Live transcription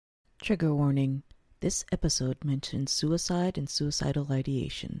Trigger warning. This episode mentions suicide and suicidal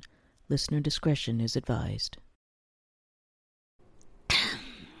ideation. Listener discretion is advised.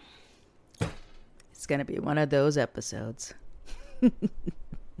 It's going to be one of those episodes.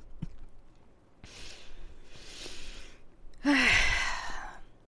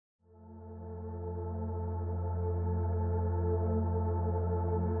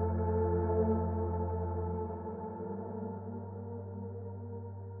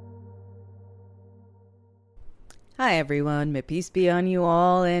 Hi everyone, may peace be on you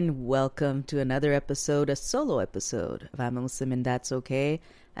all, and welcome to another episode, a solo episode of I'm a Muslim and That's Okay.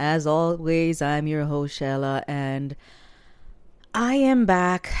 As always, I'm your host, Shella, and I am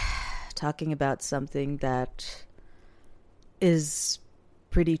back talking about something that is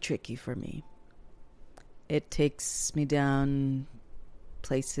pretty tricky for me. It takes me down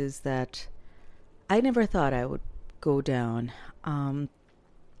places that I never thought I would go down,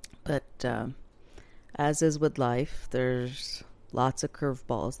 but as is with life, there's lots of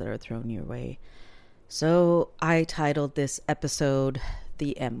curveballs that are thrown your way. So I titled this episode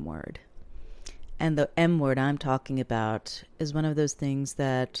The M Word. And the M word I'm talking about is one of those things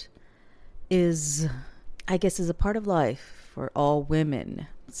that is, I guess, is a part of life for all women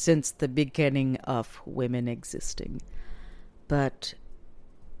since the beginning of women existing. But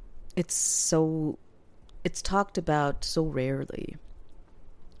it's talked about so rarely.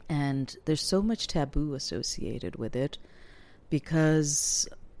 And there's so much taboo associated with it because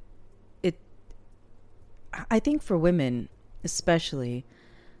I think for women especially,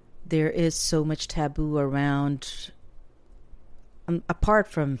 there is so much taboo around, apart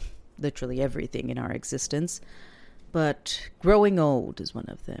from literally everything in our existence, but growing old is one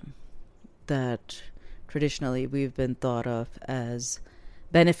of them that traditionally we've been thought of as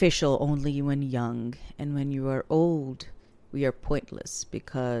beneficial only when young, and when you are old, we are pointless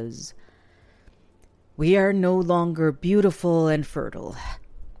because we are no longer beautiful and fertile.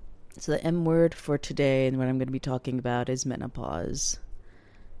 So the M word for today and what I'm going to be talking about is menopause.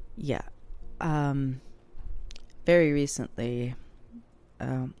 Yeah. Very recently,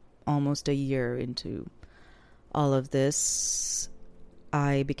 almost a year into all of this,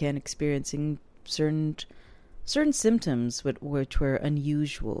 I began experiencing certain symptoms which were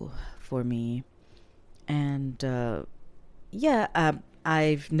unusual for me. And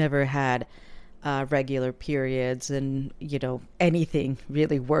I've never had regular periods and, anything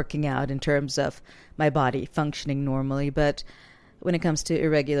really working out in terms of my body functioning normally. But when it comes to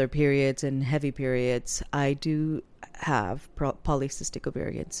irregular periods and heavy periods, I do have polycystic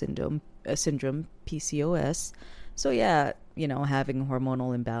ovarian syndrome, PCOS. So having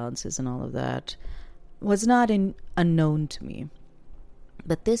hormonal imbalances and all of that was not unknown to me.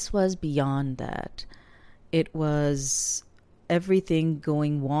 But this was beyond that. It was everything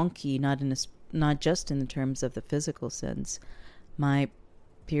going wonky, not just in the terms of the physical sense. My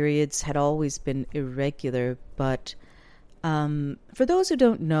periods had always been irregular, but for those who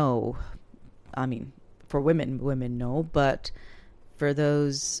don't know, I mean, for women know, but for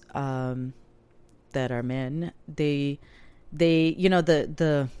those that are men, they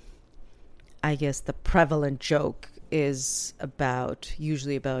I guess the prevalent joke is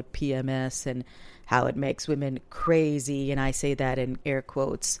usually about PMS and how it makes women crazy. And I say that in air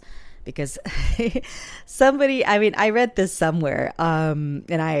quotes because I read this somewhere, and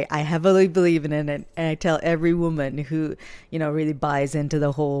I heavily believe in it. And I tell every woman who, really buys into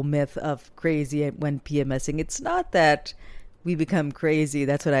the whole myth of crazy when PMSing, it's not that we become crazy.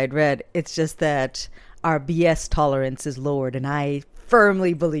 That's what I'd read. It's just that our BS tolerance is lowered. And I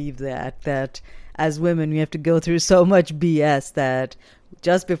firmly believe that as women, we have to go through so much BS that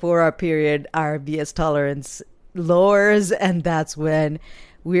just before our period, our BS tolerance lowers, and that's when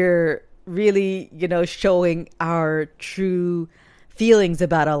we're really, showing our true feelings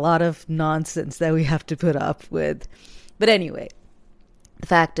about a lot of nonsense that we have to put up with. But anyway, the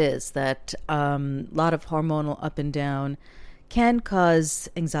fact is that a lot of hormonal up and down can cause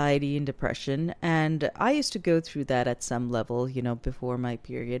anxiety and depression, and I used to go through that at some level, before my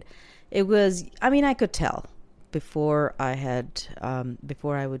period. It was, I could tell before I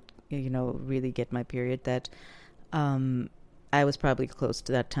would, really get my period that I was probably close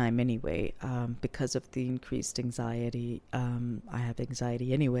to that time anyway, because of the increased anxiety. I have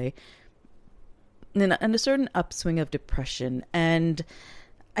anxiety anyway, and a certain upswing of depression. And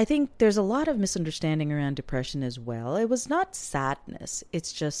I think there's a lot of misunderstanding around depression as well. It was not sadness.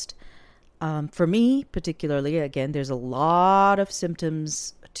 It's just, for me particularly, again, there's a lot of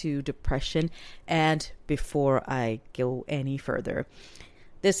symptoms to depression. And before I go any further,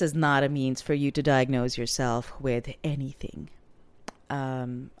 this is not a means for you to diagnose yourself with anything.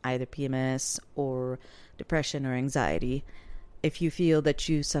 either PMS or depression or anxiety. If you feel that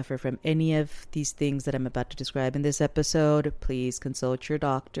you suffer from any of these things that I'm about to describe in this episode, please consult your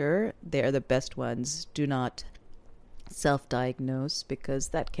doctor. They are the best ones. Do not self-diagnose because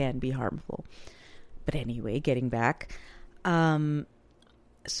that can be harmful. But anyway, getting back.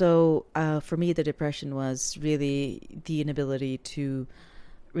 So for me, the depression was really the inability to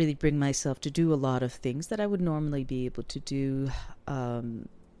really bring myself to do a lot of things that I would normally be able to do,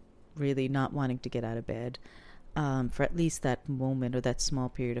 really not wanting to get out of bed for at least that moment or that small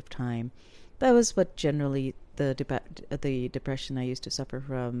period of time. That was what generally the depression I used to suffer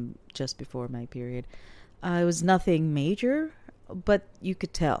from just before my period. It was nothing major, but you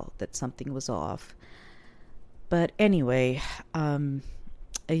could tell that something was off. But anyway, a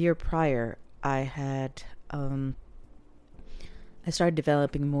year prior, I started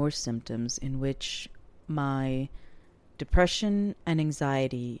developing more symptoms in which my depression and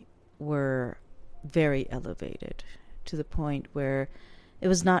anxiety were very elevated to the point where it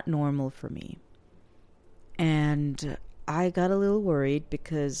was not normal for me. And I got a little worried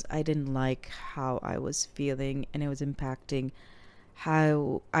because I didn't like how I was feeling, and it was impacting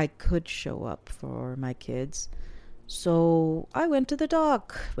how I could show up for my kids. So I went to the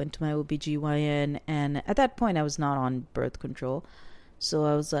doc, went to my OBGYN, and at that point I was not on birth control. So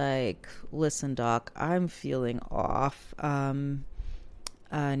I was like, listen, doc, I'm feeling off. And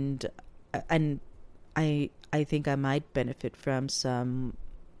I think I might benefit from some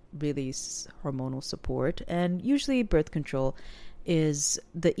really hormonal support. And usually birth control is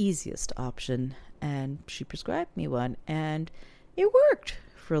the easiest option. And she prescribed me one, and it worked.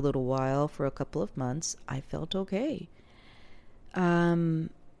 For a little while, for a couple of months, I felt okay.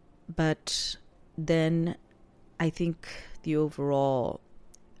 But then I think the overall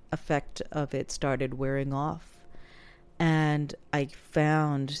effect of it started wearing off. And I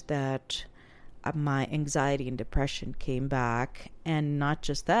found that my anxiety and depression came back. And not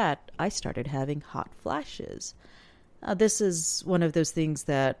just that, I started having hot flashes. This is one of those things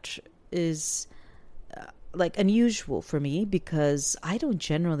that is like unusual for me because I don't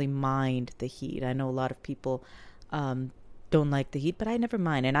generally mind the heat. I know a lot of people don't like the heat, but I never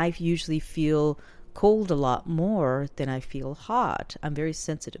mind. And I usually feel cold a lot more than I feel hot. I'm very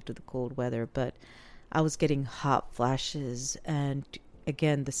sensitive to the cold weather, but I was getting hot flashes, and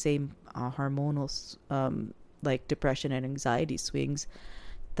again, the same hormonal like depression and anxiety swings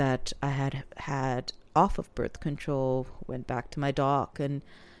that I had off of birth control. Went back to my doc and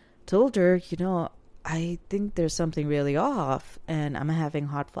told her, I think there's something really off, and I'm having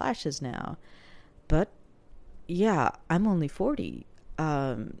hot flashes now. But yeah, I'm only 40.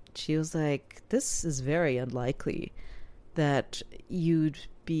 She was like, this is very unlikely that you'd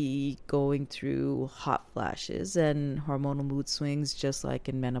be going through hot flashes and hormonal mood swings just like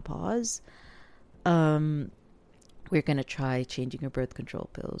in menopause. We're going to try changing your birth control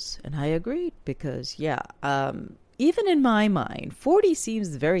pills. And I agreed because, even in my mind, 40 seems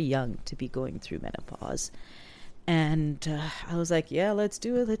very young to be going through menopause. And I was like, yeah, let's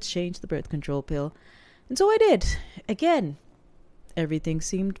do it. Let's change the birth control pill. And so I did. Again, everything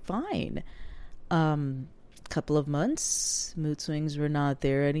seemed fine. Couple of months, mood swings were not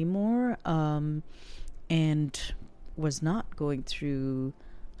there anymore, and was not going through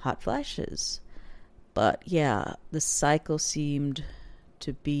hot flashes. But yeah, the cycle seemed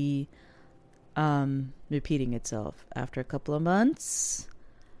to be repeating itself. After a couple of months,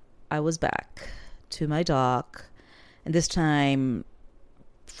 I was back to my doc, and this time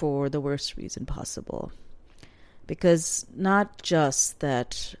for the worst reason possible. Because not just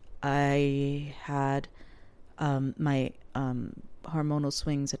that I had my hormonal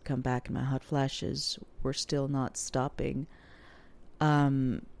swings had come back and my hot flashes were still not stopping.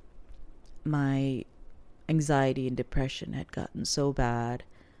 My anxiety and depression had gotten so bad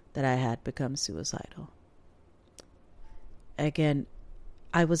that I had become suicidal. Again,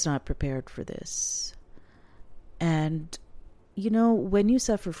 I was not prepared for this. And, when you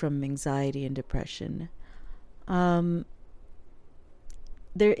suffer from anxiety and depression,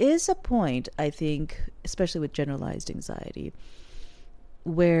 there is a point, I think, especially with generalized anxiety,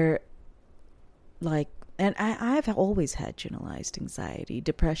 where, and I've always had generalized anxiety.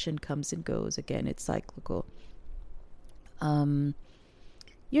 Depression comes and goes. Again, it's cyclical. You're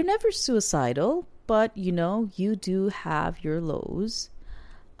never suicidal, but, you do have your lows,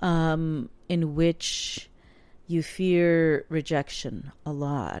 in which you fear rejection a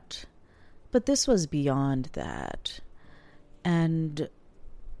lot. But this was beyond that. And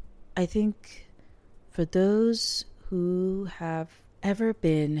I think for those who have ever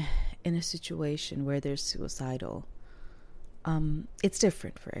been in a situation where they're suicidal, It's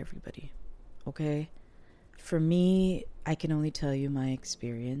different for everybody, okay? For me, I can only tell you my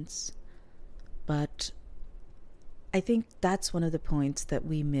experience, but I think that's one of the points that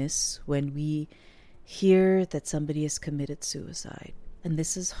we miss when we hear that somebody has committed suicide. And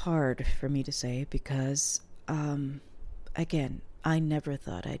this is hard for me to say because, again, I never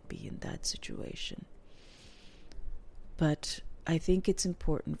thought I'd be in that situation. But I think it's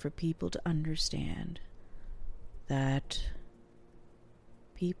important for people to understand that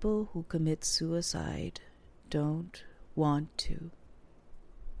people who commit suicide don't want to.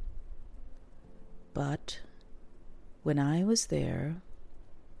 But when I was there,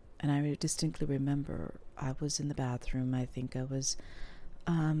 and I distinctly remember I was in the bathroom, I think I was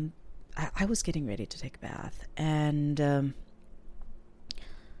getting ready to take a bath, and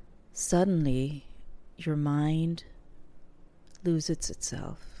suddenly your mind loses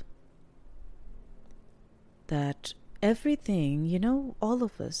itself. That everything, all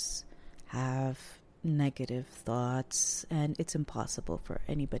of us have negative thoughts, and it's impossible for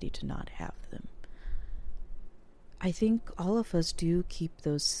anybody to not have them. I think all of us do keep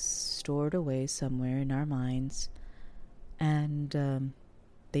those stored away somewhere in our minds, and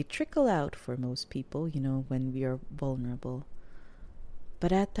they trickle out for most people, when we are vulnerable.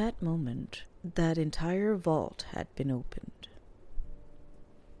 But at that moment, that entire vault had been opened.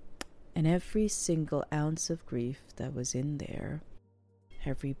 And every single ounce of grief that was in there,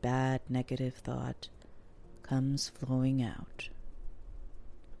 every bad negative thought, comes flowing out.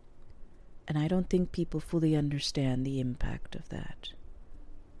 And I don't think people fully understand the impact of that.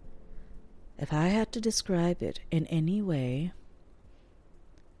 If I had to describe it in any way,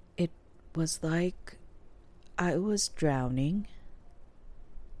 it was like I was drowning,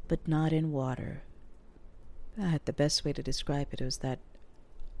 but not in water. The best way to describe it was that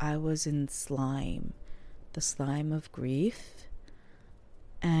I was in slime, the slime of grief,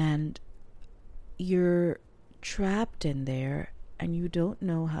 and you're trapped in there and you don't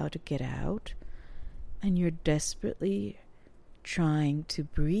know how to get out, and you're desperately trying to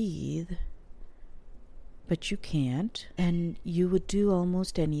breathe, but you can't, and you would do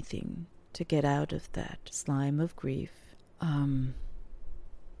almost anything to get out of that slime of grief.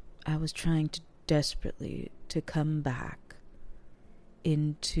 I was trying to desperately to come back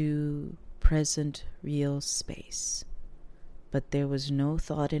into present real space, but there was no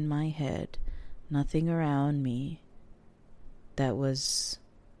thought in my head, nothing around me that was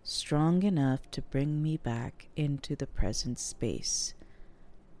strong enough to bring me back into the present space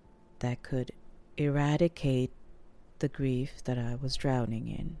that could eradicate the grief that I was drowning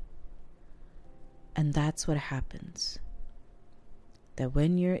in. And that's what happens. That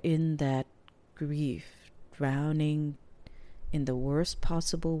when you're in that grief, drowning in the worst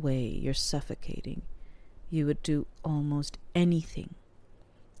possible way, you're suffocating, you would do almost anything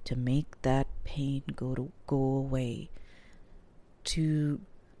to make that pain go away.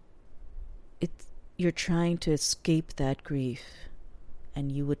 You're trying to escape that grief,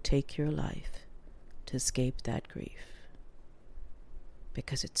 and you would take your life to escape that grief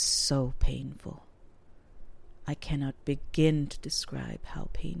because it's so painful. I cannot begin to describe how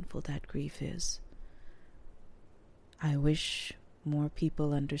painful that grief is. I wish more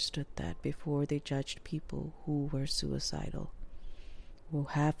people understood that before they judged people who were suicidal, who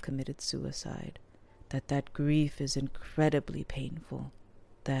have committed suicide, that grief is incredibly painful,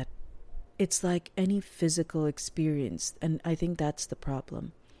 that it's like any physical experience, and I think that's the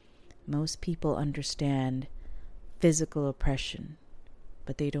problem. Most people understand physical oppression,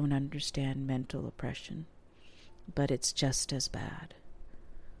 but they don't understand mental oppression. But it's just as bad.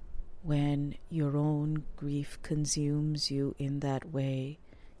 When your own grief consumes you in that way,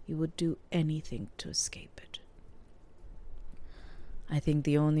 you would do anything to escape it. I think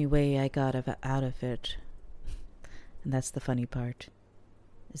the only way I got out of it, and that's the funny part,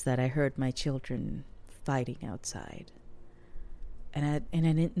 is that I heard my children fighting outside. And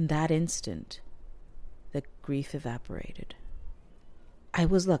in that instant, the grief evaporated. I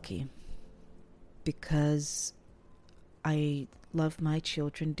was lucky because I love my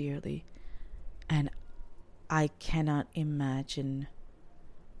children dearly, and I cannot imagine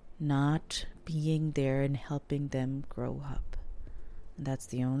not being there and helping them grow up. And that's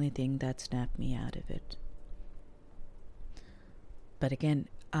the only thing that snapped me out of it. But again,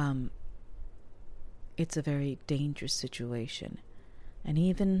 it's a very dangerous situation. And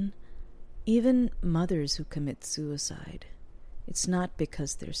even mothers who commit suicide, it's not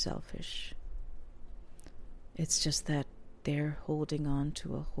because they're selfish. It's just that they're holding on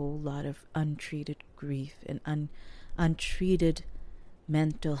to a whole lot of untreated grief and untreated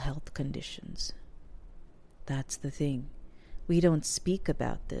mental health conditions. That's the thing. We don't speak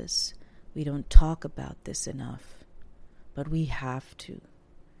about this. We don't talk about this enough. But we have to.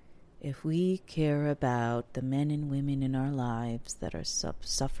 If we care about the men and women in our lives that are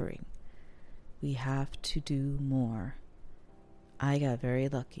suffering, we have to do more. I got very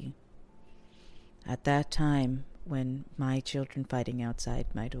lucky. At that time, when my children fighting outside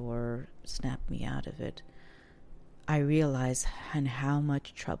my door snapped me out of it, I realized in how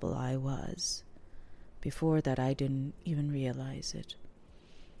much trouble I was. Before that, I didn't even realize it.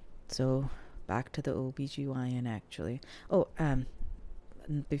 So, back to the OBGYN actually.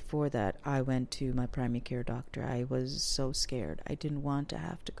 Before that, I went to my primary care doctor. I was so scared. I didn't want to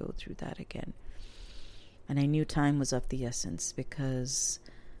have to go through that again. And I knew time was of the essence, because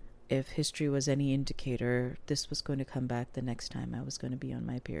if history was any indicator, this was going to come back the next time I was going to be on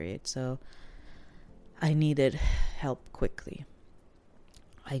my period. So I needed help quickly.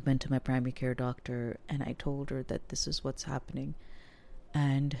 I went to my primary care doctor and I told her that this is what's happening.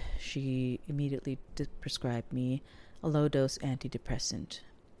 And she immediately prescribed me a low-dose antidepressant.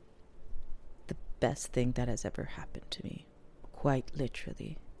 The best thing that has ever happened to me. Quite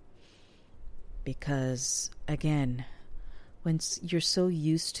literally. Because, again, when you're so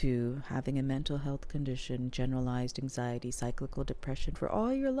used to having a mental health condition, generalized anxiety, cyclical depression for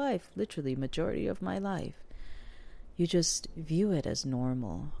all your life, literally majority of my life, you just view it as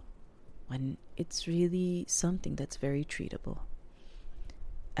normal when it's really something that's very treatable.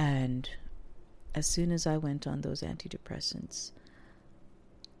 And as soon as I went on those antidepressants,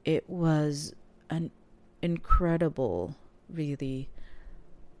 it was an incredible, really,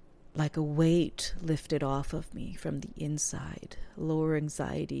 like a weight lifted off of me from the inside. Lower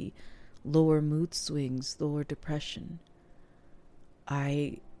anxiety, lower mood swings, lower depression.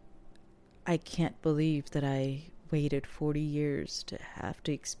 I can't believe that I waited 40 years to have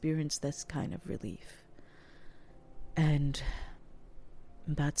to experience this kind of relief. And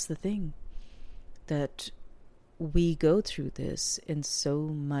that's the thing, that we go through this in so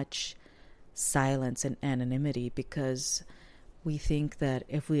much silence and anonymity, because we think that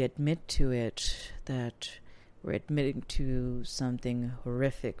if we admit to it, that we're admitting to something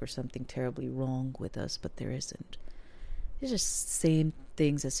horrific or something terribly wrong with us, but there isn't. It's just same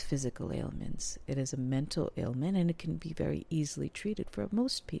things as physical ailments. It is a mental ailment, and it can be very easily treated for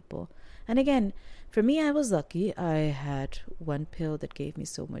most people. And again, for me, I was lucky. I had one pill that gave me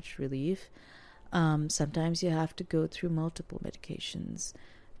so much relief. Sometimes you have to go through multiple medications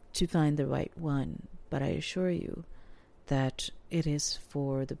to find the right one, but I assure you that it is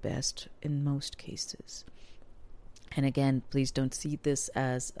for the best in most cases. And again, please don't see this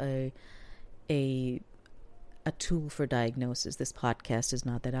as a tool for diagnosis. This podcast is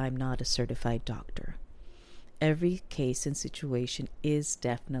not that. I'm not a certified doctor. Every case and situation is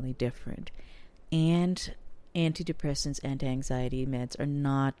definitely different. And antidepressants, anti-anxiety meds are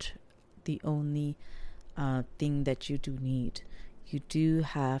not the only thing that you do need. You do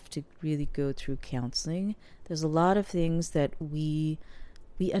have to really go through counseling. There's a lot of things that we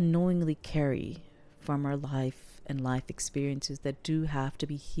unknowingly carry from our life and life experiences that do have to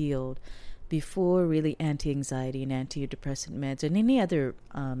be healed before really anti-anxiety and antidepressant meds and any other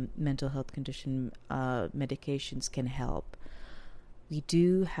mental health condition medications can help. We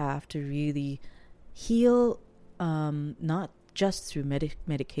do have to really heal, not just through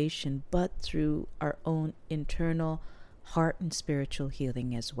medication, but through our own internal heart and spiritual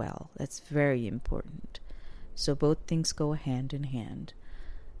healing as well. That's very important. So both things go hand in hand.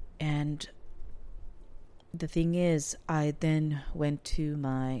 And the thing is, I then went to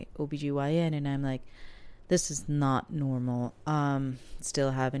my OBGYN and I'm like, this is not normal.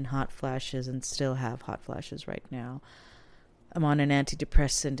 Still having hot flashes and still have hot flashes right now. I'm on an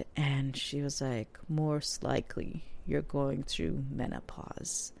antidepressant, and she was like, most likely you're going through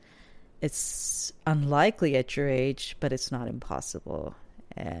menopause. It's unlikely at your age, but it's not impossible.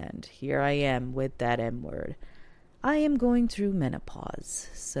 And here I am with that M word. I am going through menopause.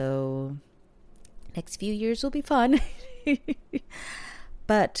 So next few years will be fun.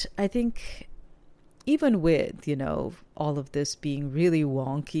 But I think even with, all of this being really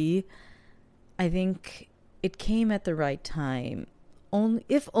wonky, I think it came at the right time,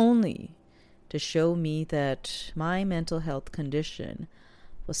 if only to show me that my mental health condition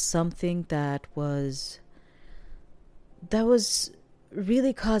was something that was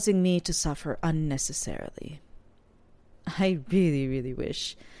really causing me to suffer unnecessarily. I really, really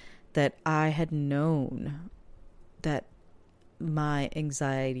wish that I had known that my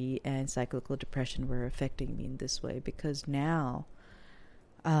anxiety and cyclical depression were affecting me in this way, because now,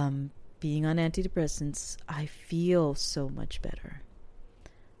 being on antidepressants, I feel so much better.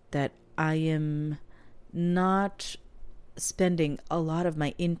 That I am not spending a lot of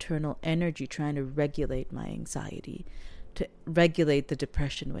my internal energy trying to regulate my anxiety, to regulate the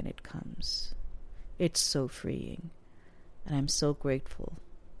depression when it comes. It's so freeing. And I'm so grateful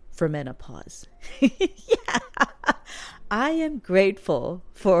for menopause. Yeah. I am grateful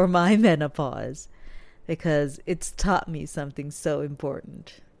for my menopause because it's taught me something so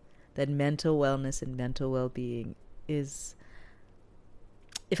important, that mental wellness and mental well-being is,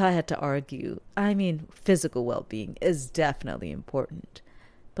 if I had to argue, I mean, physical well-being is definitely important.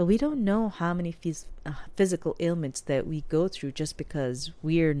 But we don't know how many physical ailments that we go through just because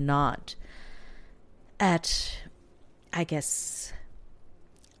we're not at, I guess,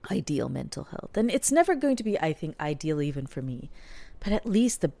 ideal mental health. And it's never going to be, I think, ideal even for me, but at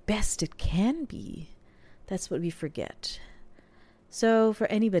least the best it can be. That's what we forget. So for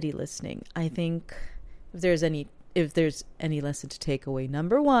anybody listening, I think if there's any lesson to take away,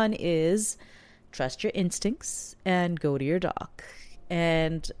 number one is trust your instincts and go to your doc.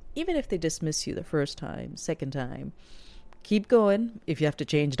 And even if they dismiss you the first time, second time, keep going. If you have to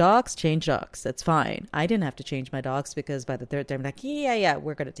change docs, change docs. That's fine. I didn't have to change my docs because by the third time, I'm like, yeah,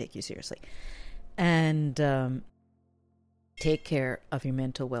 we're going to take you seriously. And take care of your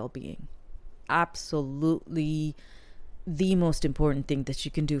mental well-being. Absolutely the most important thing that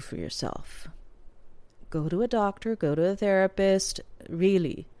you can do for yourself. Go to a doctor, go to a therapist.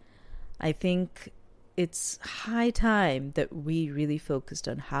 Really, I think it's high time that we really focused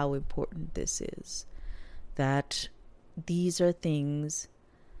on how important this is. That these are things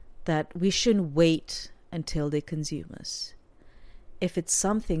that we shouldn't wait until they consume us. If it's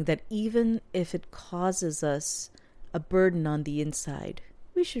something that even if it causes us a burden on the inside,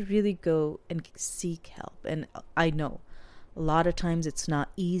 we should really go and seek help. And I know a lot of times it's not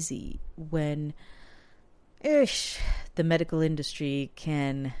easy when the medical industry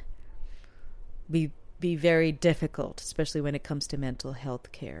can be very difficult, especially when it comes to mental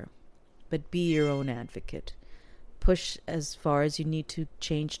health care. But be your own advocate. Push as far as you need to,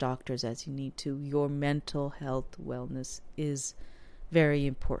 change doctors as you need to. Your mental health wellness is very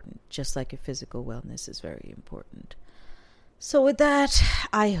important, just like your physical wellness is very important. So with that,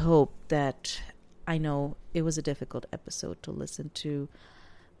 I hope that, I know it was a difficult episode to listen to,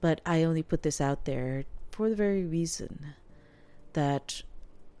 but I only put this out there for the very reason that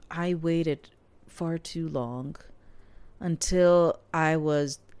I waited far too long until I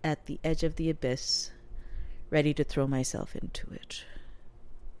was at the edge of the abyss, ready to throw myself into it.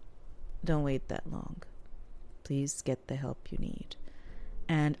 Don't wait that long. Please get the help you need.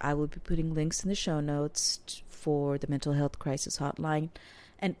 And I will be putting links in the show notes for the Mental Health Crisis Hotline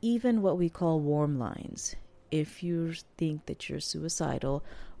and even what we call warm lines. If you think that you're suicidal,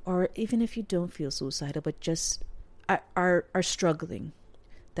 or even if you don't feel suicidal but just are struggling,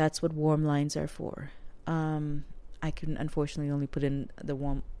 that's what warm lines are for. I can unfortunately only put in the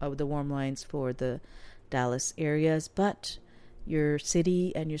warm lines for the Dallas areas, but your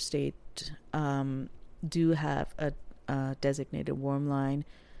city and your state do have a designated warm line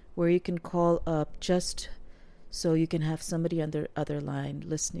where you can call up just so you can have somebody on the other line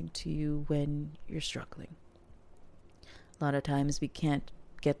listening to you when you're struggling. A lot of times we can't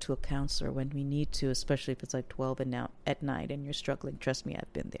get to a counselor when we need to, especially if it's like 12 and now at night and you're struggling. Trust me,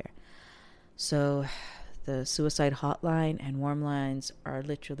 I've been there. So the suicide hotline and warm lines are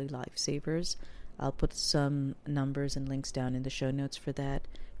literally lifesavers. I'll put some numbers and links down in the show notes for that,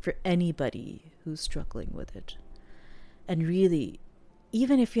 for anybody who's struggling with it. And really,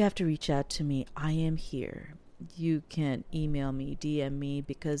 even if you have to reach out to me, I am here. You can email me, DM me,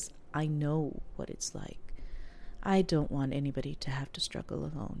 because I know what it's like. I don't want anybody to have to struggle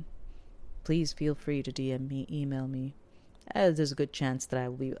alone. Please feel free to DM me, email me. There's a good chance that I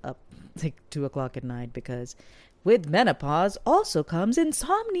will be up like 2 o'clock at night, because with menopause also comes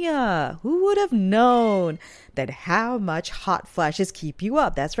insomnia. Who would have known that how much hot flashes keep you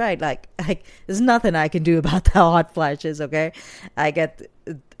up? That's right. Like there's nothing I can do about the hot flashes, okay? I get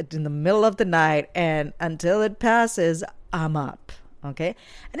in the middle of the night, and until it passes, I'm up. Okay.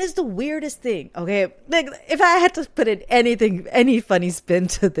 And it's the weirdest thing. Okay. Like if I had to put in any funny spin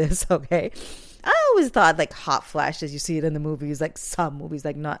to this, okay, I always thought like hot flashes, you see it in the movies, like some movies,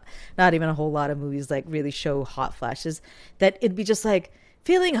 like not even a whole lot of movies like really show hot flashes, that it'd be just like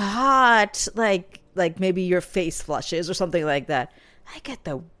feeling hot, like maybe your face flushes or something like that. I get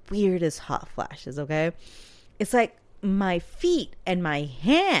the weirdest hot flashes. Okay. It's like my feet and my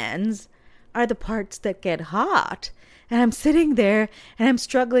hands are the parts that get hot. And I'm sitting there and I'm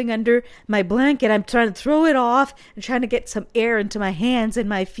struggling under my blanket. I'm trying to throw it off and trying to get some air into my hands and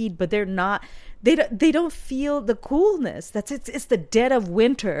my feet, but they're not they don't feel the coolness. It's the dead of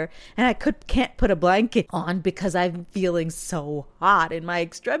winter, and I can't put a blanket on because I'm feeling so hot in my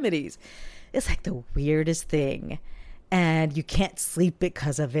extremities. It's like the weirdest thing. And you can't sleep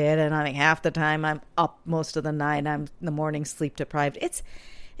because of it. And I mean, half the time I'm up most of the night. I'm in the morning sleep deprived. It's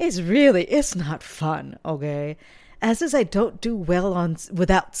not fun. Okay. As is, I don't do well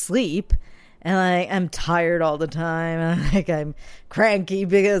without sleep. And I'm tired all the time. Like I'm cranky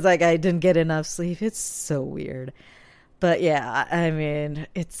because like I didn't get enough sleep. It's so weird. But yeah, I mean,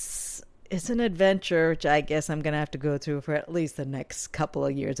 it's an adventure, which I guess I'm going to have to go through for at least the next couple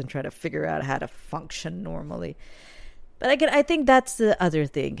of years and try to figure out how to function normally. But again, I think that's the other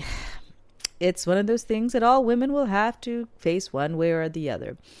thing. It's one of those things that all women will have to face one way or the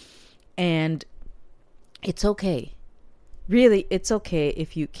other. And it's okay. Really, it's okay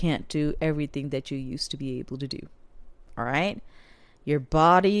if you can't do everything that you used to be able to do. All right? Your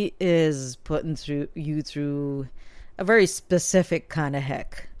body is putting you through a very specific kind of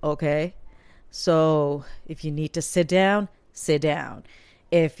heck. Okay? So if you need to sit down, sit down.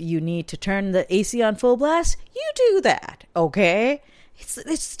 If you need to turn the AC on full blast, you do that, okay?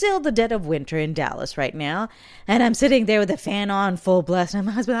 It's still the dead of winter in Dallas right now, and I'm sitting there with the fan on full blast, and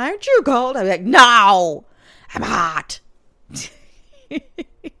my husband, aren't you cold? I'm like, no, I'm hot.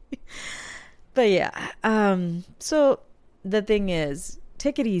 But yeah, so the thing is,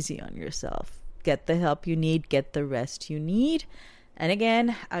 take it easy on yourself. Get the help you need, get the rest you need. And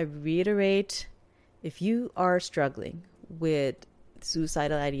again, I reiterate, if you are struggling with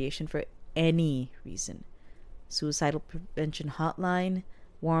suicidal ideation for any reason, suicidal prevention hotline,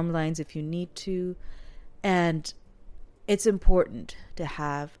 warm lines if you need to. And it's important to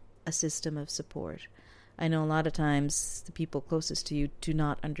have a system of support. I know a lot of times the people closest to you do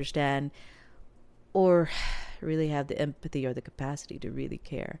not understand or really have the empathy or the capacity to really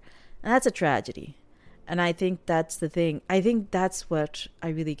care. And that's a tragedy. And I think that's the thing. I think that's what I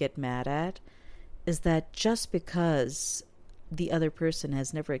really get mad at, is that just because the other person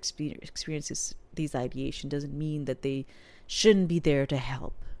has never experienced these ideation doesn't mean that they shouldn't be there to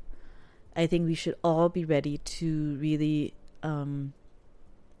help. I think we should all be ready to really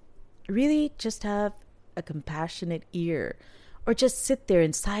just have a compassionate ear, or just sit there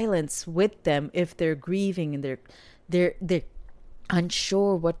in silence with them if they're grieving and they're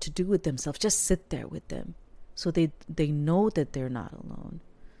unsure what to do with themselves. Just sit there with them so they know that they're not alone.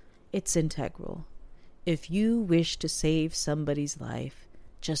 It's integral. If you wish to save somebody's life,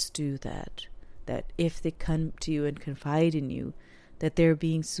 just do that. That if they come to you and confide in you that they're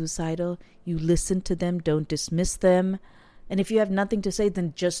being suicidal, you listen to them, don't dismiss them. And if you have nothing to say,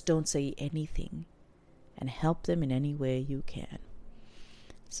 then just don't say anything. And help them in any way you can.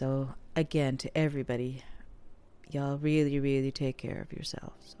 So, again, to everybody, y'all really, really take care of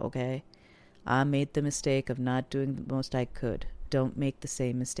yourselves, okay? I made the mistake of not doing the most I could. Don't make the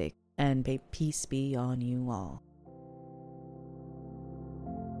same mistake. And may peace be on you all.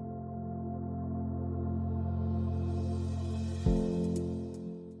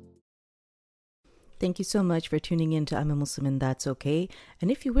 Thank you so much for tuning in to I'm a Muslim and That's Okay.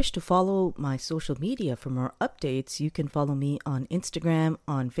 And if you wish to follow my social media for more updates, you can follow me on Instagram,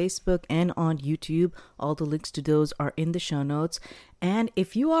 on Facebook, and on YouTube. All the links to those are in the show notes. And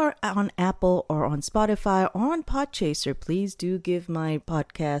if you are on Apple or on Spotify or on Podchaser, please do give my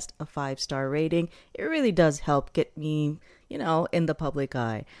podcast a 5-star rating. It really does help get me, in the public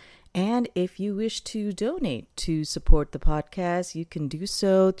eye. And if you wish to donate to support the podcast, you can do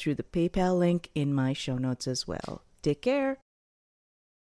so through the PayPal link in my show notes as well. Take care.